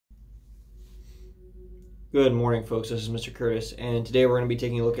Good morning, folks. This is Mr. Curtis, and today we're going to be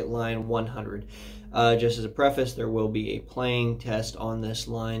taking a look at line 100. Just as a preface, there will be a playing test on this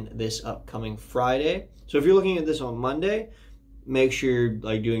line this upcoming Friday. So if you're looking at this on Monday, make sure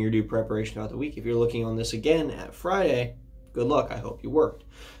you're doing your due preparation throughout the week. If you're looking on this again at Friday, good luck. I hope you worked.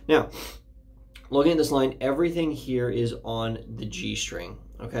 Now, looking at this line, everything here is on the G string,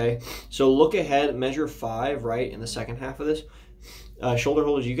 okay? So look ahead, measure 5, right, in the second half of this. Shoulder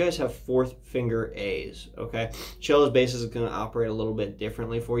holders, you guys have fourth finger A's, okay? Cello's basis is going to operate a little bit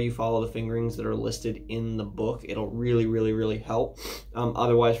differently for you. Follow the fingerings that are listed in the book. It'll really help.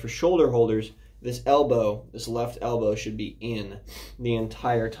 Otherwise, for shoulder holders, this elbow, this left elbow, should be in the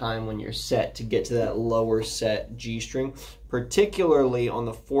entire time when you're set to get to that lower set G string. Particularly on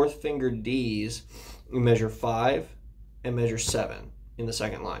the fourth finger D's, you measure 5 and measure 7 in the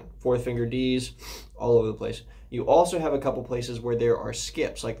second line. Fourth finger D's, all over the place. You also have a couple places where there are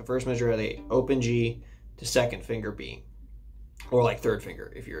skips, like the first measure of the open G to second finger B, or like third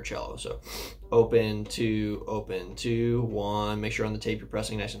finger if you're a cello. So open, 2, 1. Make sure on the tape you're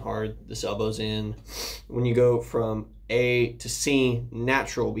pressing nice and hard. This elbow's in. When you go from A to C,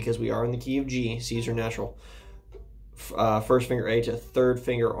 natural, because we are in the key of G, C's are natural. First finger A to third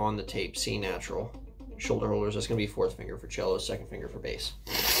finger on the tape, C natural. Shoulder holders, that's going to be fourth finger for cello, second finger for bass.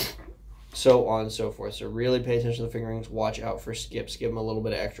 So on and so forth. So really pay attention to the fingerings. Watch out for skips. Give them a little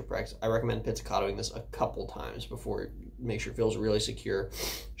bit of extra practice. I recommend pizzicatoing this a couple times before make sure it feels really secure.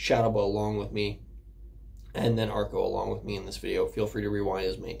 Shadow bow along with me, and then arco along with me in this video. Feel free to rewind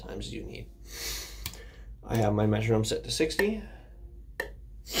as many times as you need. I have my metronome set to 60.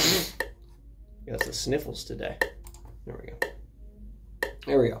 Got the sniffles today. There we go.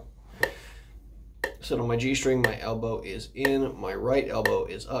 There we go. So on my G string, my elbow is in, my right elbow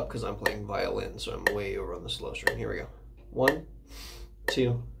is up because I'm playing violin, so I'm way over on the slow string. Here we go. 1,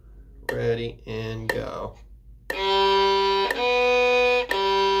 2, ready, and go.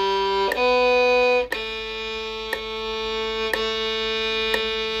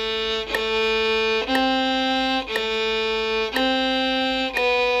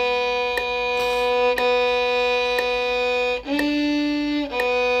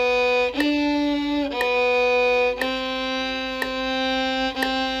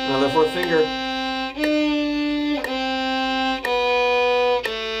 Another fourth finger.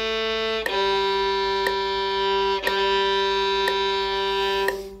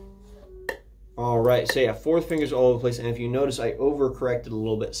 All right, so yeah, fourth finger's all over the place, and if you notice, I overcorrected a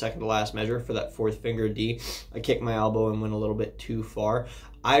little bit second to last measure for that fourth finger D. I kicked my elbow and went a little bit too far.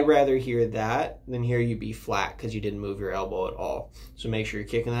 I'd rather hear that than hear you be flat because you didn't move your elbow at all. So make sure you're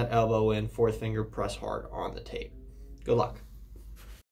kicking that elbow in, fourth finger, press hard on the tape. Good luck.